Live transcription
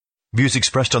Views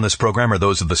expressed on this program are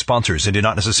those of the sponsors and do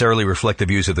not necessarily reflect the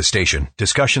views of the station.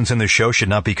 Discussions in this show should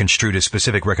not be construed as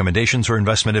specific recommendations or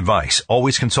investment advice.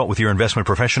 Always consult with your investment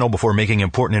professional before making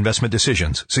important investment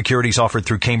decisions. Securities offered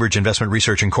through Cambridge Investment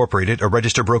Research Incorporated, a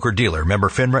registered broker-dealer, member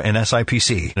FINRA and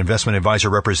SIPC. Investment advisor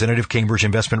representative, Cambridge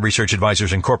Investment Research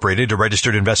Advisors Incorporated, a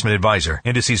registered investment advisor.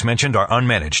 Indices mentioned are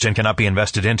unmanaged and cannot be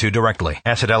invested into directly.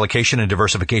 Asset allocation and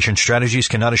diversification strategies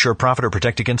cannot assure profit or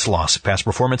protect against loss. Past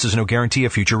performance is no guarantee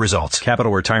of future results.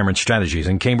 Capital Retirement Strategies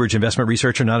and Cambridge Investment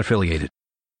Research are not affiliated.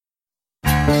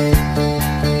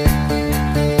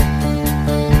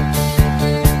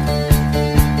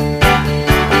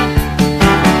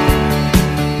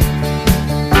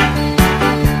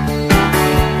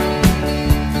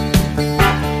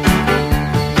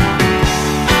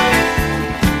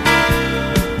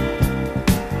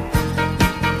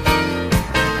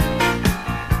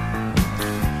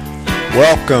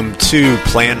 Welcome to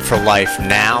Plan for Life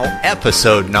Now,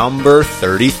 episode number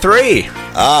 33.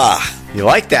 You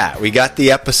like that? We got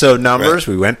the episode numbers.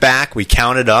 Right. We went back, we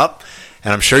counted up,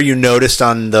 and I'm sure you noticed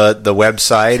on the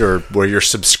website or where you're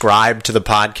subscribed to the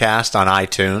podcast on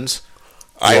iTunes.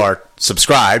 You are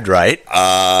subscribed, right?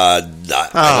 I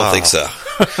don't think so.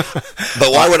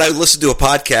 But why would I listen to a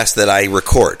podcast that I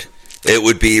record? It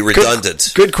would be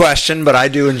redundant. Good question, but I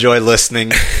do enjoy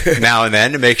listening now and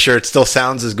then to make sure it still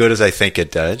sounds as good as I think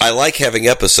it does. I like having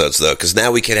episodes, though, because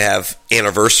now we can have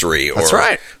anniversary or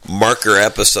marker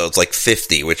episodes like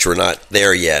 50, which we're not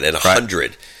there yet, and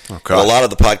 100. Okay. And a lot of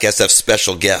the podcasts have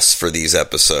special guests for these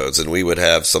episodes, and we would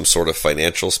have some sort of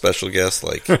financial special guest,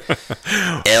 like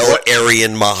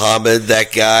Arian Muhammad,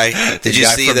 that guy. Did you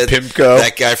see that? PIMCO?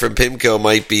 That guy from PIMCO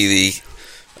might be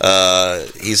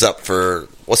he's up for...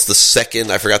 What's the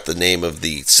second? I forgot the name of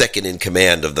the second in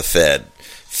command of the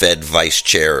Fed vice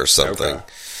chair or something. Okay.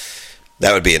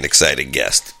 That would be an exciting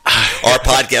guest. Our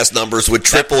podcast numbers would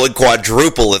triple and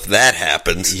quadruple if that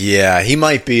happened. Yeah, he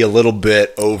might be a little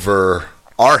bit over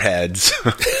our heads,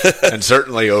 and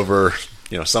certainly over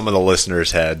some of the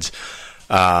listeners' heads.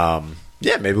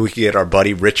 Maybe we could get our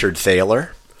buddy Richard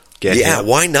Thaler.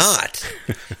 Why not?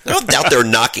 I don't doubt they're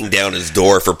knocking down his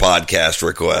door for podcast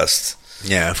requests.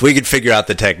 Yeah, if we could figure out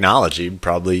the technology,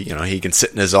 probably, he can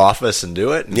sit in his office and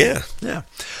do it. Yeah.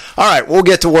 All right, we'll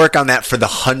get to work on that for the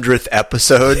 100th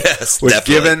episode. Yes, which,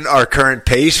 definitely. Given our current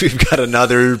pace, we've got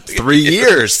another 3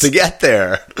 years to get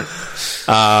there.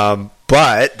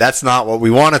 But that's not what we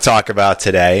want to talk about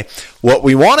today. What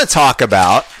we want to talk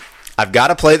about, I've got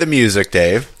to play the music,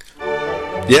 Dave.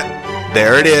 Yep,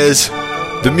 there it is.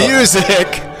 The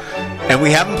music. And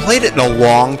we haven't played it in a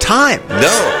long time.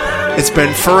 No. It's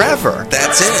been forever.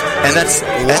 That's it. And that's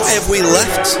why have we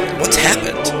left? What's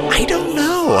happened? I don't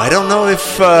know. I don't know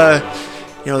if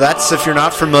that's, if you're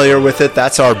not familiar with it,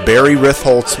 that's our Barry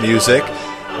Ritholtz music,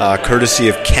 courtesy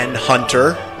of Ken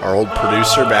Hunter, our old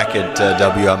producer back at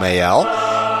WMAL.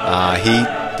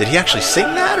 Did he actually sing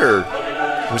that, or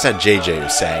was that JJ who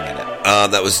sang in it?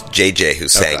 That was JJ who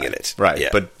sang in it. Right.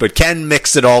 Yeah. But Ken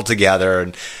mixed it all together,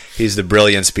 and he's the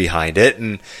brilliance behind it.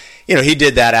 And he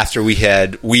did that after we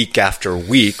had week after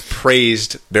week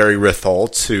praised Barry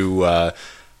Ritholtz, who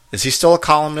is he still a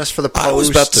columnist for the Post? I was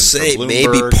about to say,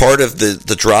 maybe part of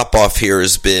the drop-off here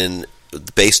has been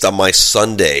based on my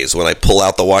Sundays when I pull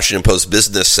out the Washington Post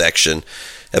business section.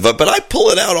 But I pull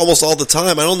it out almost all the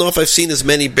time. I don't know if I've seen as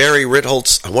many Barry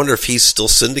Ritholtz. I wonder if he's still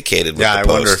syndicated with the Post.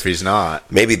 Yeah, I wonder if he's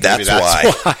not. Maybe that's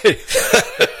why.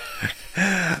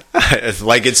 It's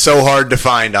like it's so hard to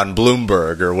find on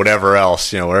Bloomberg or whatever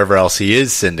else, wherever else he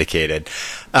is syndicated.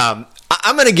 I'm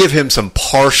going to give him some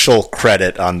partial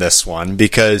credit on this one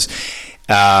because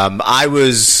I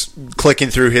was clicking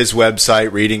through his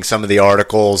website, reading some of the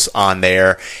articles on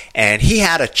there, and he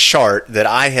had a chart that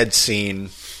I had seen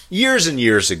years and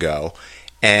years ago,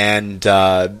 and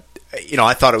I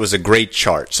thought it was a great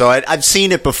chart. So I've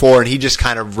seen it before, and he just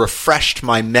kind of refreshed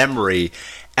my memory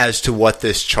as to what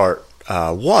this chart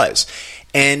was.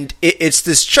 And it's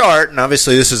this chart, and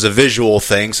obviously this is a visual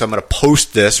thing, so I'm going to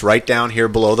post this right down here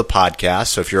below the podcast.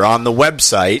 So if you're on the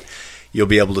website, you'll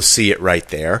be able to see it right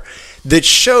there, that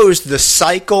shows the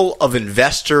cycle of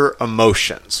investor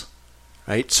emotions.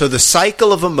 Right? So the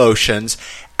cycle of emotions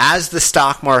as the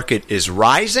stock market is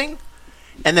rising,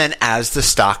 and then as the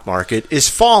stock market is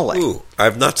falling. Ooh,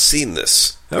 I've not seen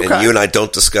this. Okay. And you and I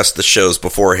don't discuss the shows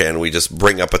beforehand. We just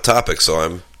bring up a topic, so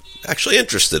I'm actually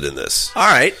interested in this. All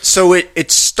right. So it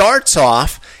starts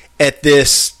off at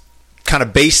this kind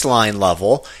of baseline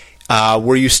level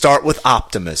where you start with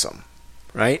optimism,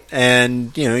 right?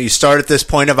 And, you start at this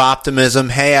point of optimism.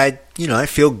 Hey, I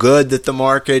feel good that the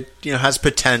market, has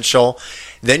potential.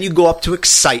 Then you go up to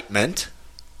excitement,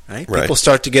 Right? People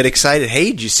start to get excited.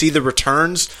 Hey, did you see the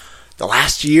returns the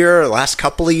last year, the last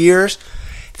couple of years?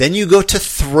 Then you go to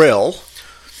thrill.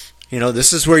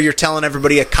 This is where you're telling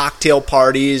everybody at cocktail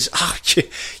parties,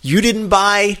 you didn't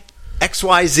buy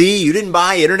XYZ, you didn't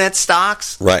buy internet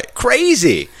stocks. Right.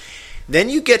 Crazy. Then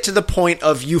you get to the point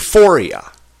of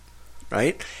euphoria,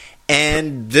 right?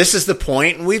 And this is the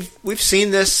point, and we've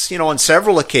seen this, on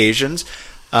several occasions.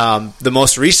 The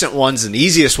most recent ones and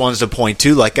easiest ones to point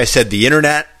to, like I said, the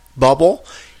internet bubble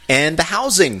and the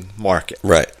housing market.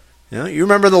 Right. You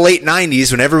remember the late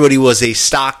 90s when everybody was a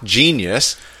stock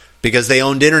genius because they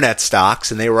owned internet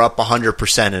stocks and they were up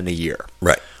 100% in a year.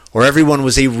 Right. Or everyone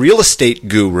was a real estate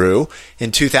guru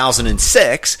in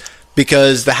 2006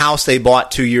 because the house they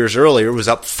bought 2 years earlier was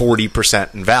up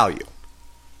 40% in value.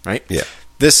 Right? Yeah.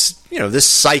 This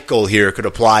cycle here could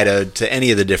apply to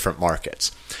any of the different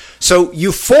markets. So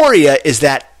euphoria is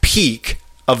that peak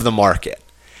of the market.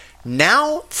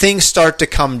 Now things start to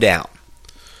come down.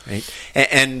 Right?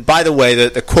 And by the way,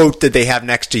 the quote that they have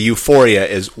next to euphoria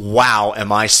is, "Wow,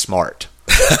 am I smart?"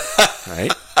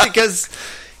 Right? Because,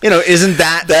 isn't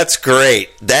that... That's great.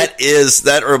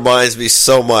 That reminds me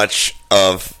so much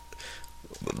of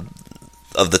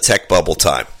the tech bubble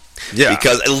time. Yeah.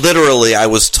 Because literally I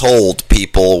was told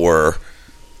people were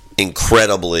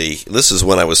incredibly... This is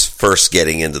when I was first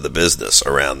getting into the business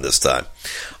around this time.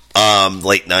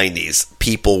 Late 90s.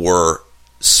 People were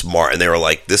smart, and they were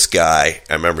like, this guy,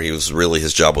 I remember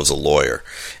his job was a lawyer,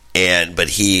 but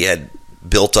he had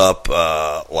built up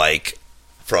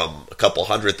from a couple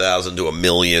 $100,000 to $1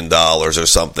 million or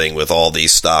something with all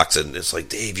these stocks, and it's like,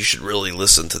 Dave, you should really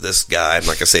listen to this guy. I'm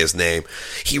not gonna say his name.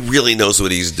 He really knows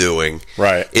what he's doing.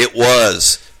 Right. It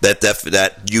was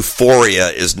that euphoria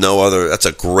is no other. That's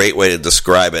a great way to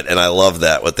describe it, and I love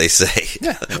that what they say.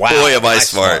 Yeah. Wow, boy, am I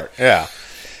smart. Yeah.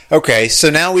 Okay, so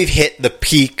now we've hit the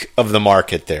peak of the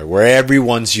market there, where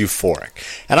everyone's euphoric.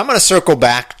 And I'm going to circle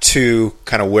back to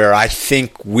kind of where I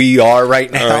think we are right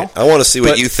now. All right. I want to see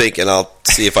what you think, and I'll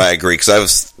see if I agree, because I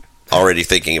was already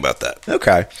thinking about that.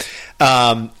 Okay.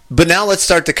 But now let's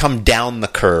start to come down the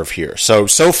curve here. So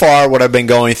far, what I've been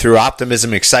going through,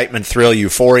 optimism, excitement, thrill,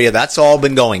 euphoria, that's all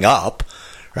been going up,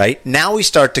 right? Now we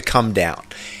start to come down.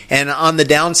 And on the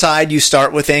downside, you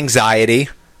start with anxiety.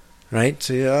 Right,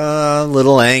 so a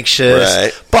little anxious.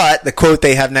 Right. But the quote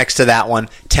they have next to that one: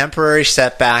 temporary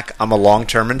setback. I'm a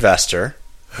long-term investor,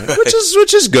 right?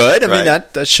 which is good. I mean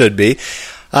that should be.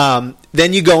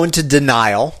 Then you go into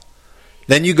denial.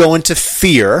 Then you go into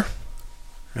fear.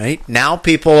 Right now,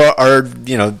 people are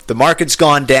the market's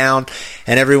gone down,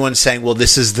 and everyone's saying, "Well,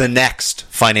 this is the next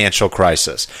financial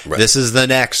crisis. Right. This is the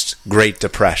next Great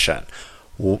Depression."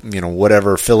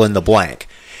 Whatever, fill in the blank.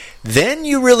 Then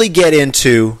you really get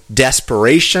into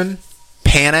desperation,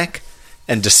 panic,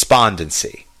 and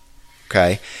despondency.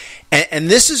 Okay?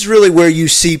 And this is really where you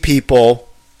see people,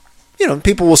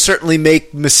 people will certainly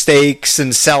make mistakes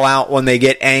and sell out when they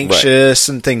get anxious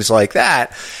and things like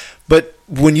that. But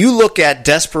when you look at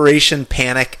desperation,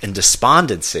 panic, and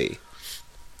despondency,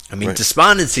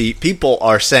 despondency, people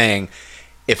are saying,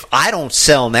 if I don't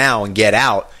sell now and get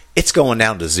out, it's going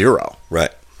down to zero.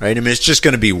 Right. Right? It's just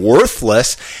going to be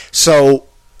worthless. So,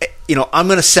 I'm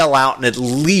going to sell out, and at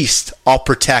least I'll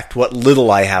protect what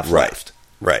little I have left.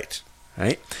 Right.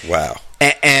 Wow.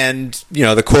 And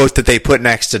the quote that they put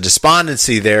next to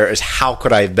despondency there is, how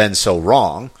could I have been so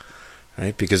wrong?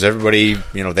 Right? Because everybody,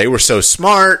 they were so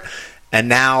smart, and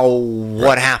now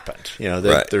what happened?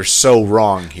 They're so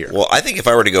wrong here. Well, I think if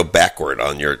I were to go backward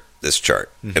on this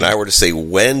chart, and I were to say,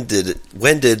 when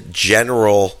did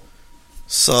general...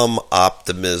 some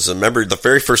optimism. Remember the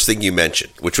very first thing you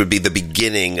mentioned, which would be the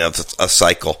beginning of a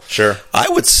cycle. Sure. I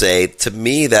would say, to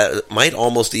me, that might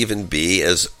almost even be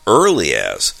as early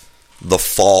as the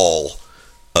fall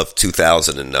of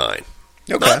 2009.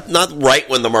 Okay. Not right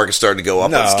when the market started to go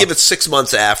up. No. Let's give it 6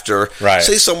 months after. Right.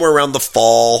 Say somewhere around the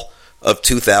fall of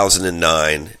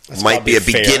 2009. That's might be a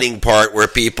fair. beginning part where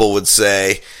people would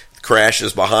say, crash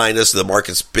is behind us, the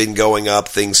market's been going up,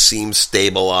 things seem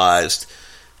stabilized.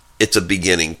 It's a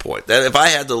beginning point. That if I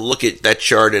had to look at that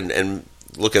chart and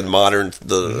look at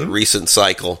recent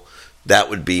cycle, that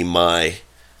would be my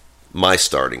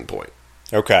starting point.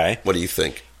 Okay. What do you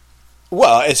think?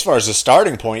 Well, as far as the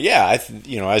starting point, yeah,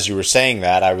 as you were saying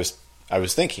that, I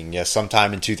was thinking, yes,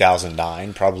 sometime in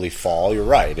 2009, probably fall. You're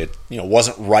right. It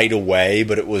wasn't right away,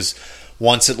 but it was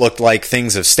once it looked like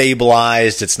things have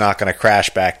stabilized, it's not going to crash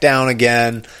back down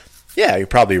again. Yeah, you're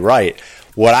probably right.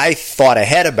 What I thought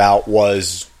ahead about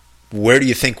was, where do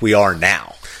you think we are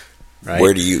now? Right?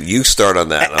 Where do you start on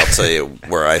that? And I'll tell you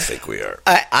where I think we are.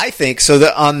 I think so.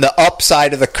 On the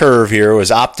upside of the curve here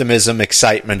was optimism,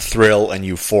 excitement, thrill, and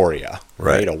euphoria.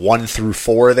 Right, a 1 through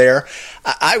 4 there.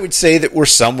 I would say that we're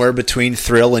somewhere between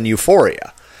thrill and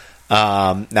euphoria.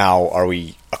 Now, are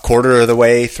we a quarter of the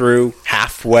way through?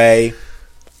 Halfway?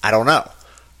 I don't know.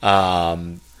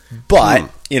 But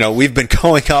we've been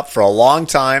going up for a long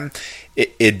time.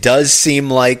 It does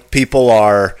seem like people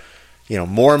are,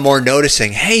 more and more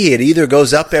noticing, hey, it either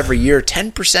goes up every year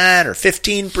 10% or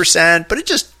 15%, but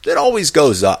it always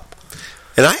goes up.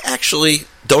 And I actually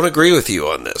don't agree with you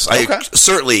on this. Okay. I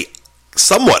certainly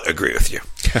somewhat agree with you.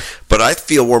 But I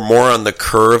feel we're more on the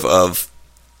curve of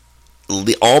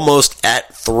almost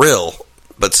at thrill,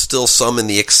 but still some in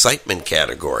the excitement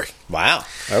category. Wow.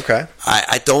 Okay.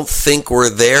 I don't think we're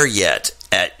there yet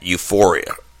at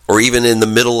euphoria or even in the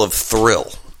middle of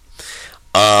thrill.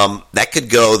 That could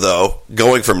go, though,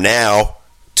 going from now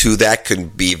to that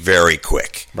could be very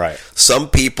quick. Right. Some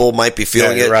people might be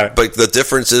feeling it, right. But the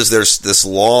difference is there's this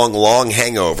long, long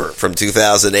hangover from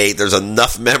 2008. There's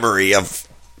enough memory of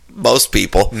most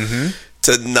people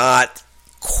to not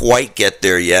quite get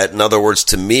there yet. In other words,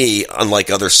 to me, unlike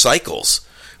other cycles,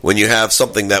 when you have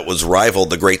something that was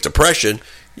rivaled the Great Depression,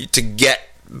 to get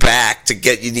back,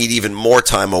 you need even more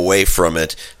time away from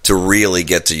it to really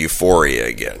get to euphoria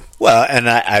again. Well, and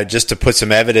I just to put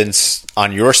some evidence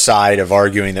on your side of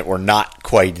arguing that we're not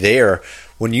quite there,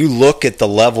 when you look at the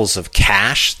levels of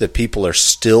cash that people are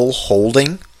still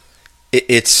holding,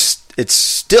 it's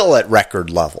still at record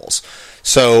levels.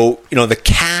 So, the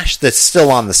cash that's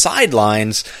still on the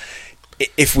sidelines,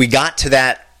 if we got to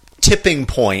that tipping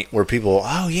point where people,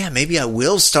 oh yeah, maybe I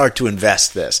will start to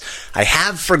invest this. I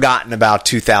have forgotten about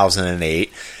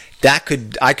 2008.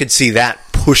 I could see that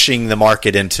pushing the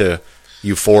market into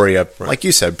euphoria, like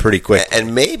you said, pretty quick.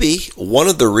 And maybe one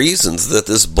of the reasons that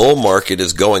this bull market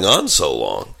is going on so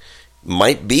long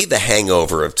might be the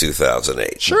hangover of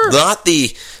 2008. Sure. Not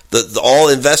the all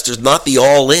investors, not the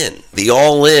all in. The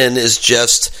all in is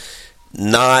just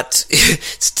not,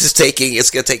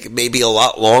 it's going to take maybe a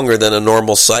lot longer than a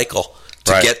normal cycle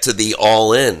to get to the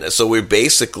all in. So we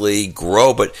basically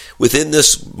grow, but within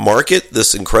this market,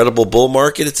 this incredible bull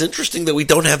market, it's interesting that we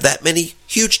don't have that many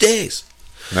huge days.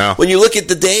 No. When you look at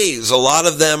the days, a lot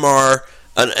of them are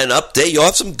an up day. You'll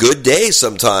have some good days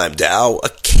sometime, Dow.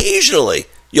 Occasionally,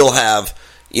 you'll have,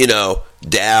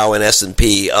 Dow and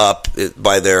S&P up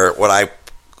by their, what I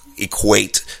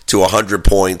equate to 100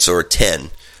 points or 10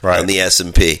 on the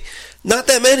S&P. Not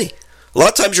that many. A lot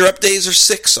of times your up days are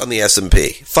 6 on the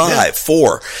S&P, 5,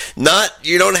 4.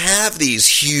 You don't have these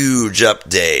huge up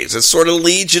days. It sort of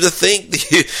leads you to think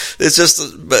it's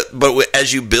just, but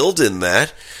as you build in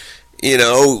that,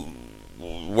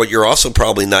 what you're also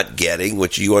probably not getting,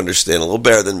 which you understand a little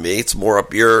better than me, it's more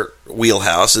up your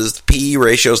wheelhouse, is the PE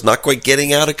ratio is not quite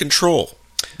getting out of control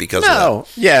because of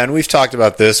that. Yeah, and we've talked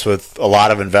about this with a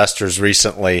lot of investors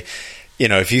recently.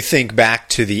 If you think back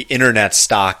to the internet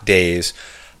stock days,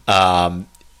 that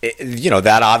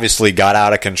obviously got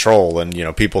out of control,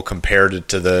 and people compared it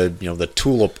to the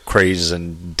tulip craze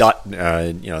in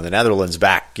the Netherlands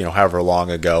back however long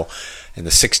ago in the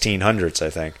 1600s, I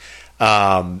think.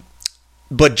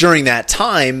 But during that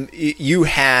time, you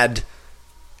had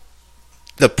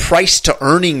the price to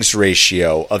earnings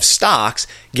ratio of stocks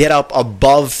get up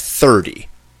above 30.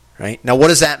 Right? Now, what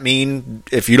does that mean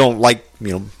if you don't like,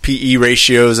 PE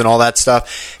ratios and all that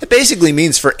stuff? It basically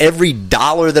means for every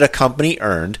dollar that a company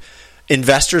earned,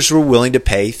 investors were willing to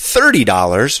pay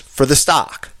 $30 for the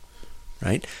stock.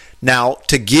 Right? Now,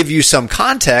 to give you some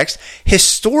context,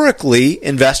 historically,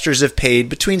 investors have paid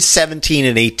between $17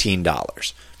 and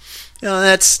 $18.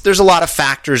 There's a lot of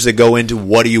factors that go into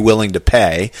what are you willing to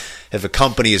pay. If a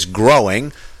company is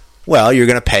growing, well, you're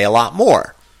going to pay a lot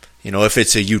more. If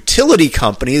it's a utility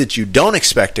company that you don't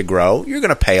expect to grow, you're going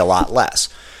to pay a lot less.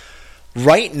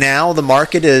 Right now, the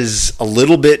market is a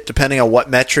little bit, depending on what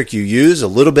metric you use, a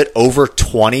little bit over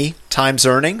 20 times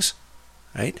earnings.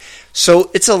 Right? So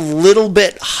it's a little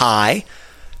bit high.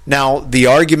 Now, the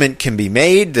argument can be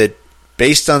made that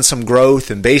based on some growth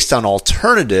and based on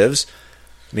alternatives,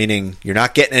 meaning you're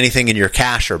not getting anything in your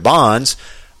cash or bonds,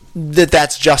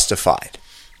 that's justified.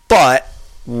 But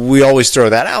we always throw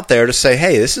that out there to say,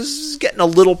 hey, this is getting a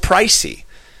little pricey.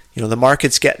 The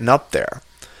market's getting up there.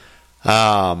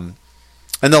 And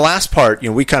the last part,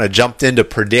 we kind of jumped into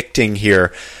predicting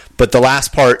here, but the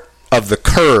last part of the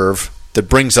curve that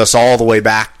brings us all the way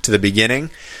back to the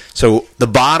beginning. So the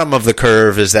bottom of the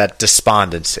curve is that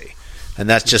despondency. And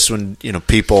that's just when,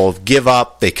 people give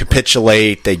up, they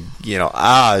capitulate,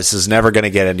 this is never going to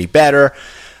get any better.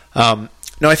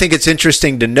 I think it's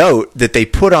interesting to note that they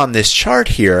put on this chart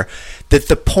here that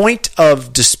the point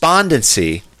of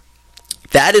despondency,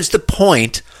 that is the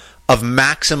point of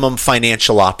maximum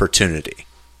financial opportunity.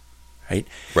 Right?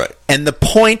 Right. And the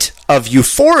point of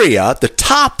euphoria, the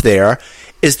top there,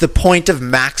 is the point of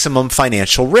maximum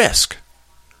financial risk.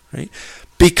 Right?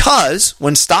 Because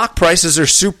when stock prices are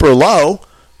super low,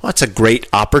 well, it's a great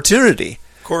opportunity.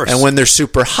 Of course. And when they're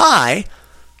super high,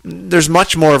 there's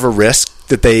much more of a risk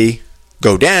that they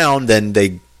go down than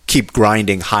they keep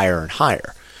grinding higher and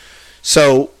higher.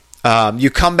 So you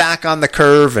come back on the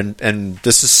curve, and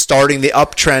this is starting the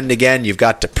uptrend again. You've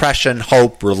got depression,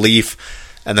 hope, relief,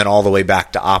 and then all the way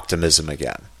back to optimism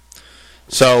again.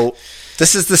 So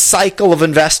this is the cycle of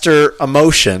investor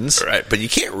emotions. Right, but you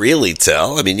can't really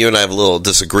tell. I mean, you and I have a little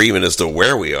disagreement as to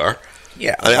where we are.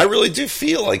 Yeah. I mean, I really do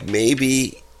feel like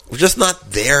maybe we're just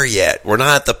not there yet. We're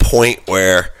not at the point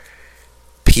where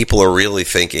people are really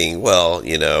thinking, well,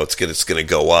 it's going to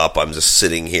go up. I'm just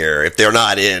sitting here. If they're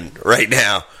not in right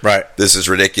now, right, this is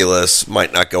ridiculous.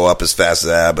 Might not go up as fast as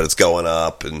that, but it's going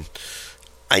up, and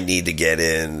I need to get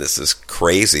in. This is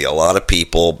crazy. A lot of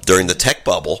people during the tech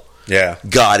bubble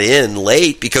got in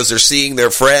late because they're seeing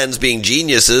their friends being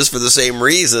geniuses for the same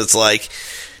reason. It's like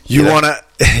you want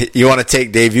to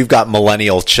take, Dave, you've got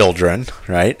millennial children,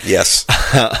 right? Yes.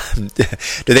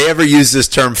 Do they ever use this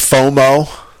term FOMO?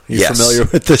 You familiar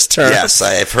with this term? Yes,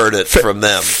 I have heard it from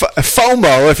them.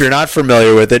 FOMO, if you're not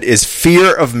familiar with it, is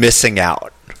fear of missing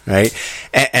out. Right,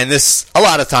 and this a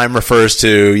lot of time refers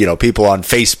to people on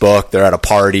Facebook. They're at a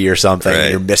party or something,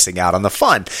 and you're missing out on the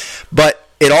fun. But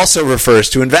it also refers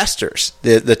to investors.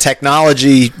 The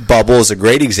technology bubble is a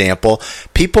great example.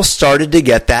 People started to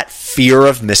get that fear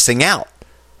of missing out.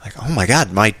 Like, oh my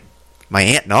God, my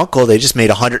aunt and uncle, they just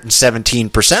made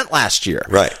 117% last year.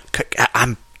 Right,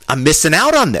 I'm missing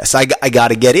out on this. I got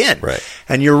to get in. Right,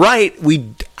 and you're right.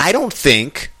 I don't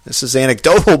think. This is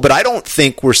anecdotal, but I don't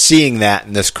think we're seeing that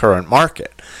in this current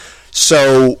market.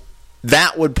 So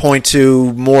that would point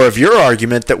to more of your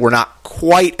argument that we're not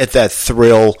quite at that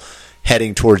thrill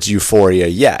heading towards euphoria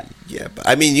yet. Yeah, but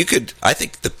I mean, I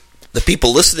think the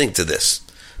people listening to this,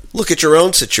 look at your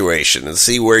own situation and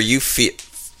see where you fit.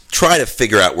 Try to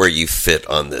figure out where you fit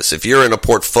on this. If you're in a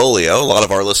portfolio, a lot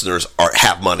of our listeners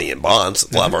have money in bonds.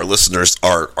 A lot of our listeners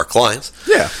are clients.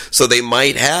 Yeah. So they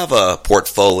might have a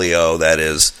portfolio that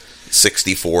is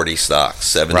 60-40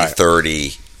 stocks,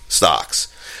 70-30 stocks.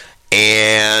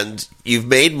 And you've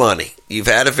made money. You've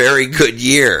had a very good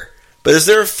year. But is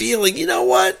there a feeling, you know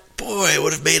what? Boy, I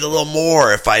would have made a little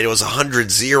more if I was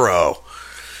 100-0.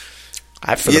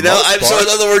 So in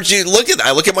other words,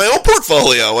 I look at my own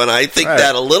portfolio and I think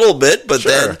that a little bit, but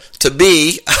then to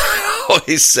me, I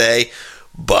always say,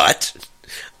 but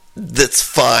that's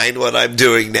fine what I'm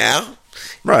doing now.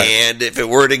 Right. And if it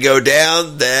were to go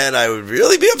down, then I would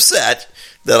really be upset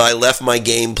that I left my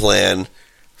game plan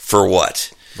for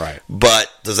what? Right.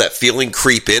 But does that feeling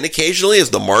creep in occasionally as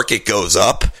the market goes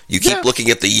up? You keep looking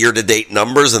at the year-to-date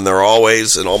numbers, and they're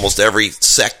always in almost every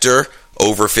sector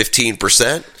over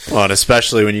 15%. Well, and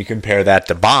especially when you compare that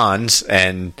to bonds,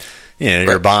 and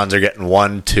your bonds are getting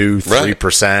 1%, 2%,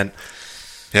 3%.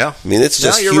 Yeah, I mean, it's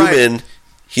just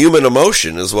human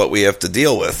emotion is what we have to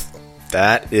deal with.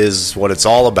 That is what it's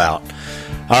all about.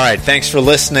 All right, thanks for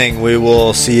listening. We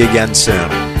will see you again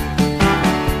soon.